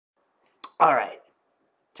Alright.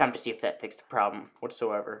 Time to see if that fixed the problem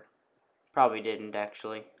whatsoever. Probably didn't,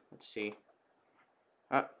 actually. Let's see.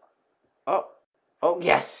 Oh,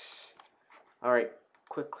 yes! Alright,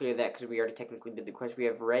 quick clear that, because we already technically did the quest. We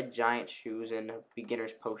have red giant shoes and a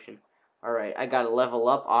beginner's potion. Alright, I gotta level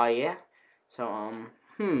up, yeah? So,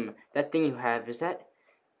 that thing you have,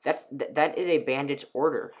 that is a bandit's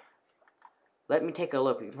order. Let me take a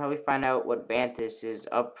look. We can probably find out what Banthus is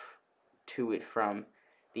up to it from.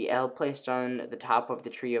 The L placed on the top of the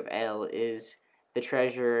tree of L is the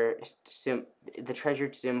treasured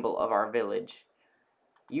symbol of our village.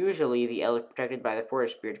 Usually, the L is protected by the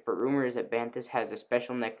forest spirits, but rumor is that Banthus has a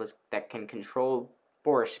special necklace that can control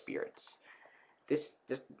forest spirits.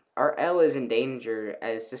 Our L is in danger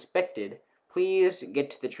as suspected. Please get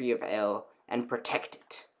to the tree of L and protect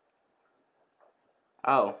it.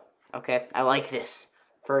 Oh, okay. I like this.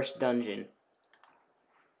 First dungeon.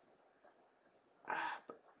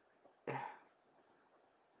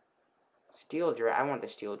 I want the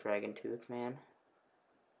steel dragon tooth, man.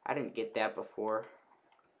 I didn't get that before.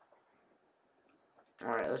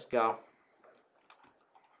 Alright, let's go.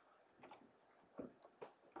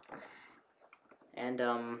 And,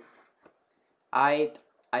 I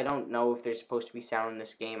don't know if there's supposed to be sound in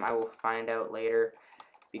this game. I will find out later,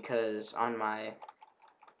 because on my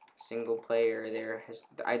single player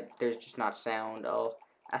there's just not sound. I'll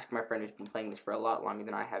ask my friend who's been playing this for a lot longer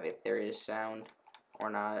than I have if there is sound or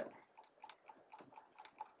not.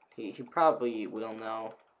 He probably will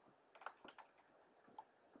know.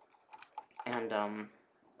 And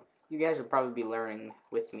you guys will probably be learning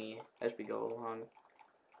with me as we go along.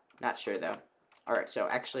 Not sure though. Alright, so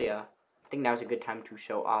actually I think now's a good time to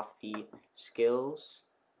show off the skills.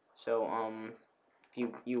 So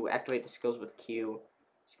if you activate the skills with Q,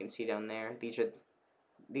 as you can see down there, these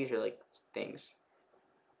are like things.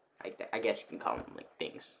 I guess you can call them like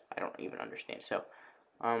things. I don't even understand. So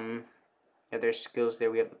yeah, there's skills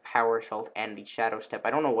there. We have the power assault and the shadow step.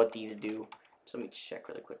 I don't know what these do. So let me check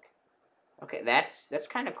really quick. Okay, that's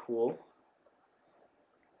kind of cool.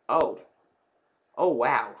 Oh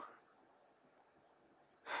wow.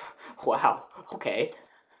 Wow. Okay.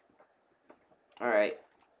 All right.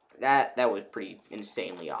 That was pretty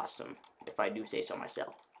insanely awesome, if I do say so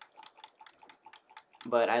myself.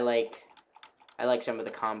 But I like some of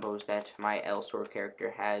the combos that my Elsword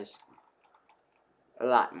character has a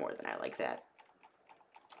lot more than I like that.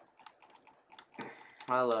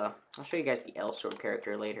 I'll show you guys the Elsword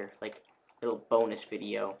character later, like little bonus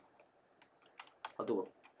video. I'll do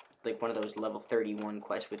like one of those level 31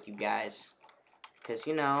 quests with you guys, because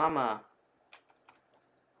you know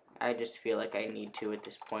I just feel like I need to at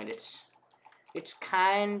this point. It's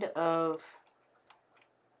kind of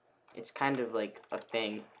like a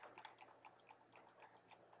thing.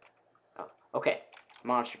 Oh, okay.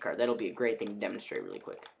 Monster card. That'll be a great thing to demonstrate really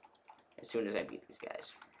quick as soon as I beat these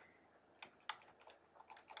guys.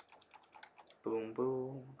 Boom,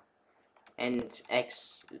 boom. And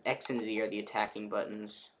X and Z are the attacking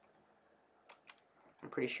buttons. I'm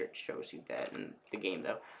pretty sure it shows you that in the game,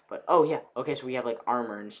 though. But, oh, yeah. Okay, so we have, like,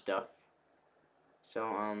 armor and stuff. So,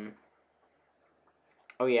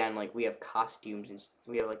 oh, yeah, and, like, we have costumes. And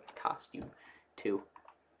we have, like, costume, too.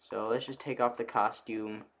 So, let's just take off the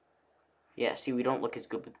costume. Yeah, see, we don't look as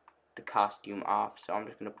good with the costume off. So, I'm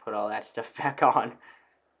just going to put all that stuff back on.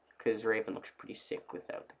 Because Raven looks pretty sick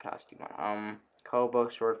without the costume on. Kobo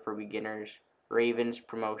sword for beginners. Raven's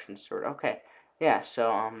promotion sword. Okay. Yeah,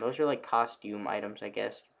 so those are like costume items, I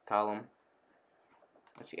guess you call them.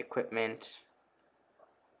 Let's see, equipment.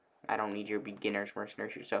 I don't need your beginner's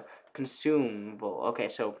mercenary shoes. So consumable. Okay,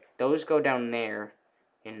 so those go down there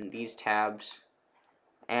in these tabs,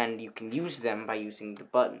 and you can use them by using the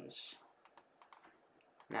buttons.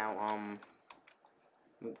 Now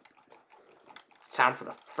it's time for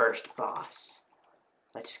the first boss.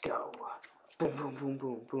 Let's go. Boom, boom, boom,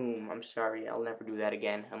 boom, boom. I'm sorry, I'll never do that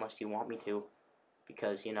again unless you want me to.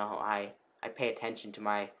 Because, you know, I pay attention to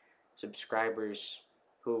my subscribers,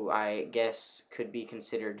 who I guess could be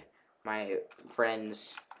considered my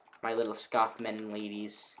friends, my little scoff men and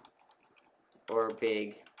ladies, or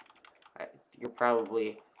big. You're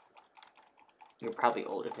probably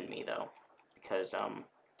older than me though, because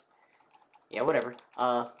yeah, whatever.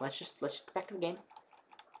 Let's just get back to the game.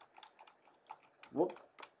 Whoop.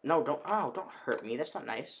 No, don't hurt me. That's not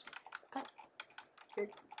nice. God,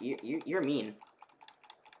 you're mean.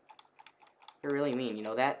 You're really mean, you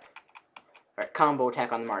know that? Alright, combo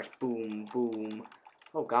attack on the Mars. Boom, boom.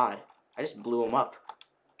 Oh god, I just blew him up.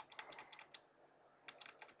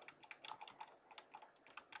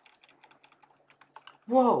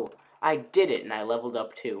 Whoa, I did it and I leveled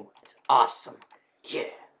up too. It's awesome. Yeah.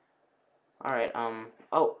 Alright,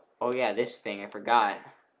 oh yeah, this thing, I forgot.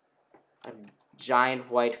 A giant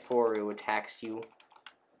white Foru attacks you.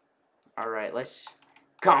 Alright, let's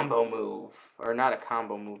combo move. Or not a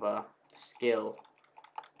combo move, skill.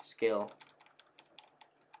 Skill.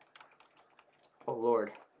 Oh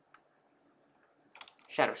lord.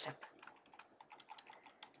 Shadow Step.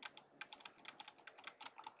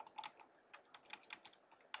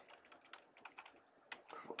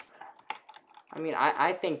 I mean,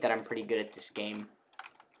 I think that I'm pretty good at this game.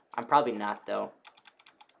 I'm probably not, though.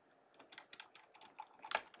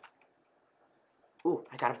 Ooh,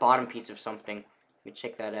 I got a bottom piece of something. Let me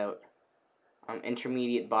check that out.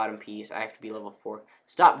 Intermediate bottom piece. I have to be level 4.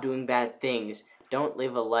 Stop doing bad things. Don't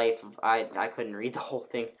live a life of... I couldn't read the whole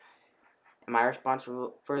thing. Am I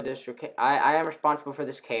responsible for this? I am responsible for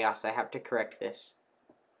this chaos. I have to correct this.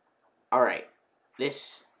 Alright.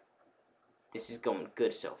 This is going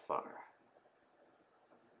good so far.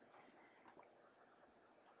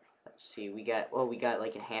 Let's see. We got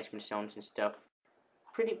like enhancement stones and stuff.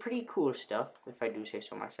 Pretty cool stuff, if I do say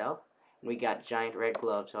so myself. And we got giant red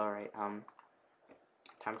gloves. Alright,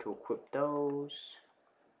 time to equip those.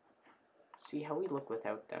 See how we look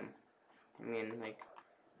without them. I mean, like,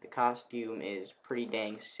 the costume is pretty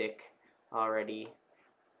dang sick already.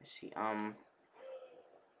 Let's see,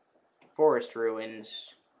 forest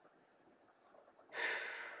ruins.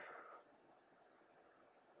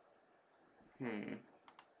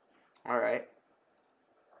 Alright.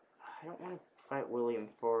 I don't want to fight William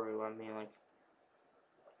Foru. I mean, like,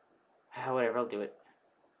 whatever, I'll do it.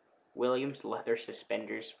 William's leather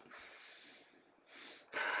suspenders.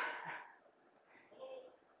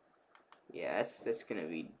 Yeah, that's gonna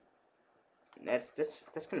be that's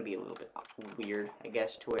gonna be a little bit weird, I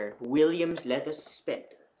guess, to wear William's leather suspenders.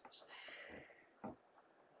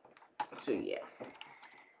 So yeah.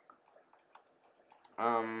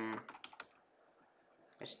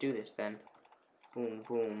 Let's do this then. Boom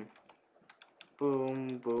boom.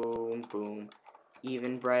 Boom boom boom.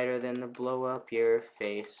 Even brighter than the blow up your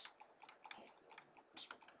face.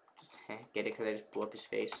 Get it? Cause I just blew up his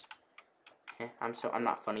face. I'm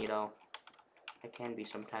not funny at all. I can be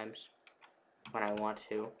sometimes when I want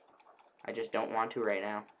to. I just don't want to right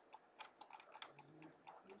now.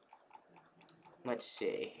 Let's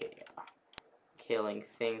see here. Killing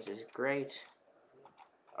things is great.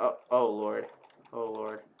 Oh lord. Oh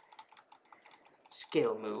lord.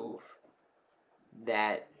 Skill move.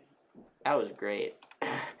 That was great.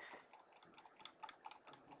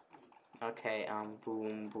 Okay,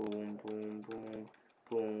 boom, boom, boom, boom,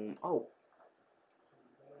 boom. Oh.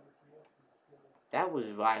 That was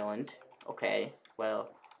violent. Okay, well.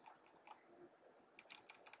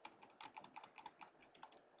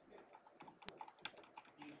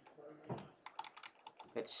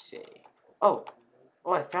 Let's see. Oh,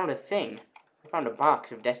 I found a thing. I found a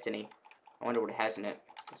box of destiny. I wonder what it has in it.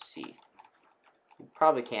 Let's see. You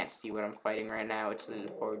probably can't see what I'm fighting right now. It's an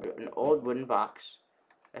old wooden box.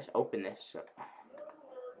 Let's open this.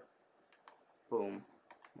 Boom.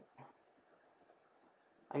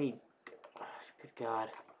 I need... good God.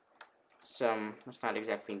 That's not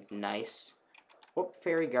exactly nice. Whoop,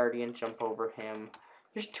 Fairy Guardian, jump over him.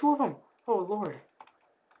 There's 2 of them! Oh, Lord.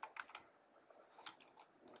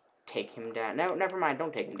 Take him down. No, never mind,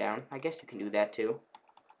 don't take him down. I guess you can do that, too.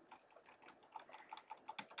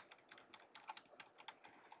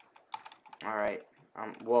 Alright.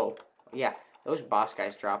 Whoa. Yeah, those boss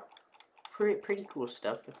guys drop pretty cool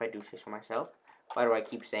stuff, if I do say so myself. Why do I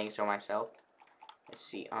keep saying so myself? Let's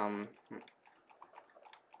see,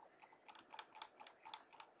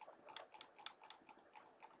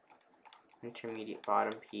 intermediate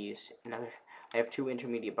bottom piece. I have 2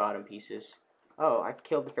 intermediate bottom pieces. Oh, I've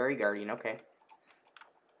killed the Fairy Guardian, okay.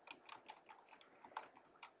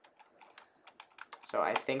 So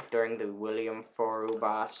I think during the William Foru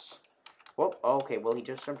boss... Whoop, okay, well he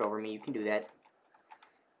just jumped over me, you can do that.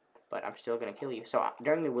 But I'm still gonna kill you. So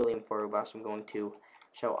during the William Foru boss, I'm going to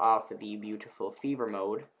show off the beautiful fever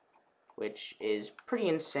mode, which is pretty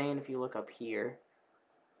insane. If you look up here,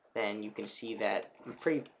 then you can see that I'm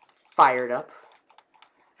pretty fired up.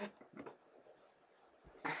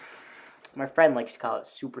 My friend likes to call it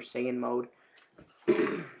Super Saiyan mode.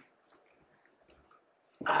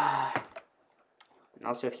 And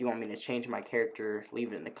also, if you want me to change my character,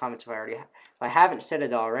 leave it in the comments if I haven't said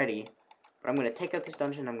it already. But I'm gonna take out this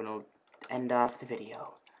dungeon. I'm gonna end off the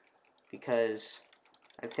video because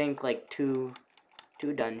I think like two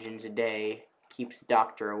dungeons a day keeps the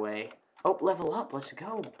doctor away. Oh, level up! Let's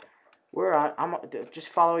go. We're on. Just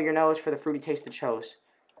follow your nose for the fruity taste that shows.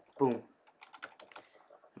 Boom.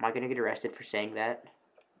 Am I gonna get arrested for saying that?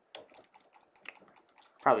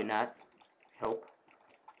 Probably not. hope.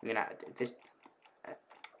 I mean, I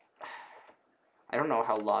don't know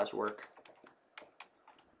how laws work.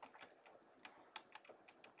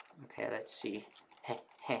 Okay, let's see. Heh,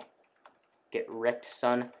 heh. Get wrecked,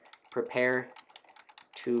 son. Prepare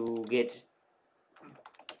to get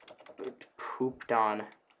pooped on.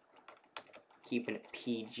 Keeping it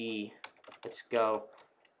PG. Let's go.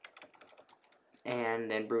 And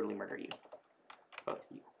then brutally murder you. Both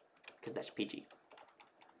of you. Because that's PG.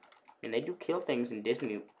 And they do kill things in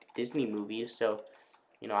Disney movies, so,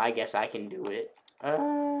 you know, I guess I can do it.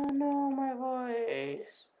 Oh, no, my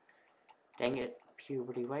voice. Dang it,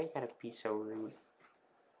 puberty. Why you gotta be so rude?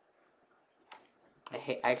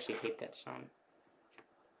 I actually hate that song.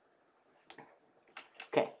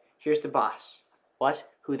 Okay, here's the boss. What?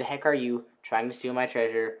 Who the heck are you? Trying to steal my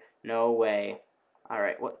treasure? No way.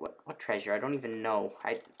 Alright, what treasure? I don't even know.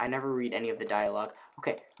 I never read any of the dialogue.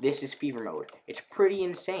 Okay, this is fever mode. It's pretty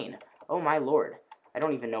insane. Oh my lord. I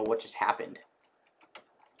don't even know what just happened.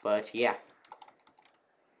 But yeah.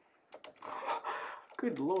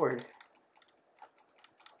 Good lord.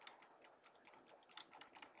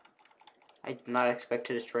 I did not expect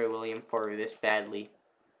to destroy William Foru this badly.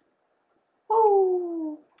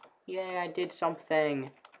 Oh! Yeah, I did something.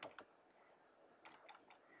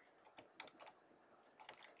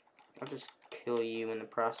 I'll just kill you in the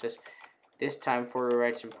process. This time Foru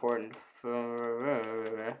writes important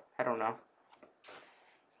for... I don't know.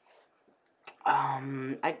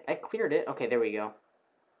 I cleared it. Okay, there we go.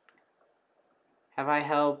 Have I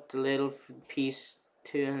helped a little piece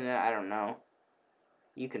to... I don't know.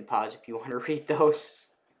 You can pause if you want to read those.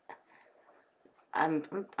 I'm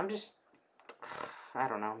just... I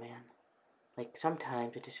don't know, man. Like,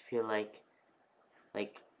 sometimes I just feel like,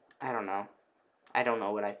 I don't know. I don't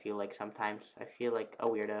know what I feel like sometimes. I feel like a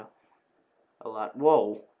weirdo. A lot.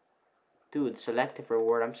 Whoa. Dude, selective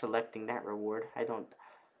reward. I'm selecting that reward. I don't...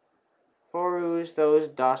 Forus, those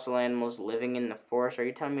docile animals living in the forest. Are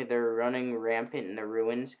you telling me they're running rampant in the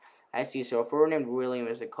ruins? I see. So a Foru named William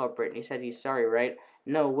is the culprit, and he said he's sorry, right?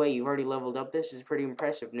 No way, you've already leveled up. This is pretty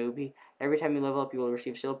impressive, newbie. Every time you level up, you will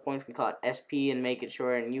receive skill points. We call it SP and make it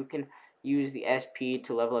short, and you can use the SP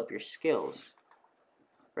to level up your skills.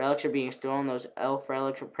 Relics are being stolen. Those elf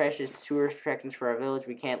relics are precious tourist attractions for our village.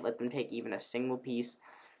 We can't let them take even a single piece.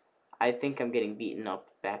 I think I'm getting beaten up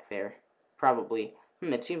back there. Probably.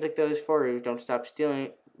 It seems like those Forus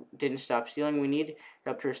didn't stop stealing. We need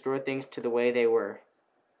help to restore things to the way they were.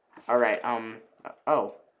 Alright,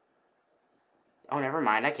 oh. Oh, never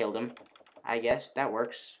mind, I killed him. I guess that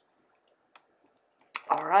works.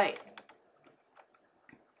 Alright.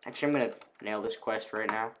 Actually, I'm gonna nail this quest right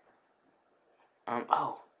now.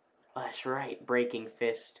 Oh, that's right. Breaking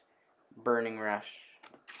Fist. Burning Rush.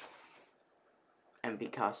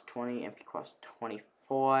 MP cost 20, MP cost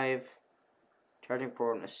 25. Charging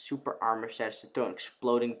forward on a super armor set to throw an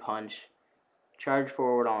exploding punch. Charge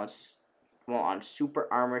forward on super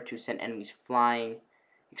armor to send enemies flying.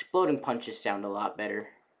 Exploding punches sound a lot better.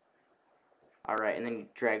 Alright, and then you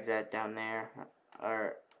drag that down there.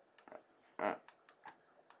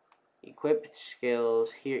 Equip skills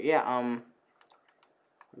here. Yeah, I'm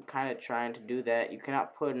kind of trying to do that. You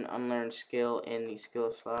cannot put an unlearned skill in the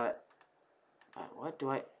skill slot. What do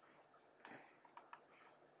I...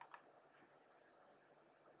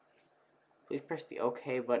 Please press the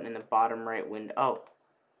OK button in the bottom right window.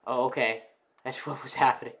 Oh, okay. That's what was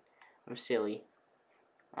happening. I'm silly.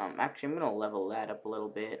 Actually, I'm gonna level that up a little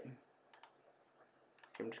bit.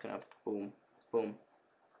 I'm just gonna boom, boom,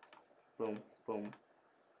 boom, boom,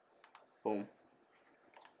 boom.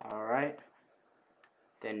 Alright.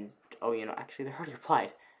 Then, oh, you know, actually, they already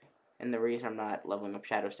applied. And the reason I'm not leveling up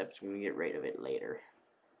Shadow Step is I'm gonna get rid of it later.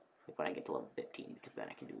 Like when I get to level 15, because then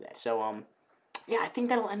I can do that. So, yeah, I think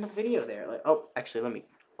that'll end the video there. Like, oh, actually, let me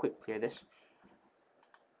quick clear this.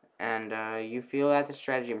 And you feel that the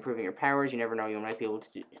strategy improving your powers. You never know, you might be able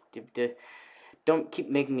to don't keep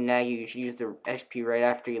making me nag you. You should use the XP right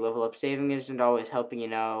after you level up. Saving isn't always helping, you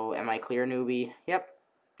know. Am I clear, newbie? Yep,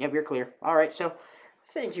 you're clear. Alright, so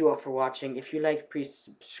thank you all for watching. If you liked,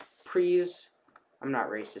 please, I'm not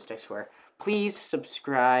racist, I swear. Please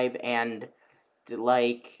subscribe and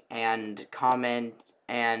like and comment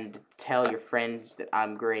and tell your friends that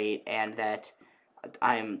I'm great and that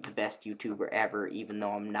I'm the best YouTuber ever, even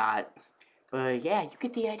though I'm not. But yeah, you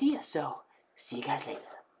get the idea, so see you guys later.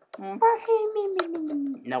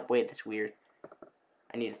 Nope, wait, that's weird.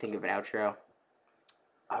 I need to think of an outro.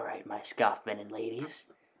 Alright, my scoffmen and ladies.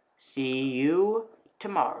 See you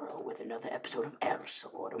tomorrow with another episode of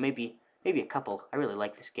Elsword. Or maybe a couple. I really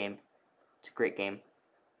like this game. It's a great game.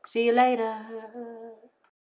 See you later.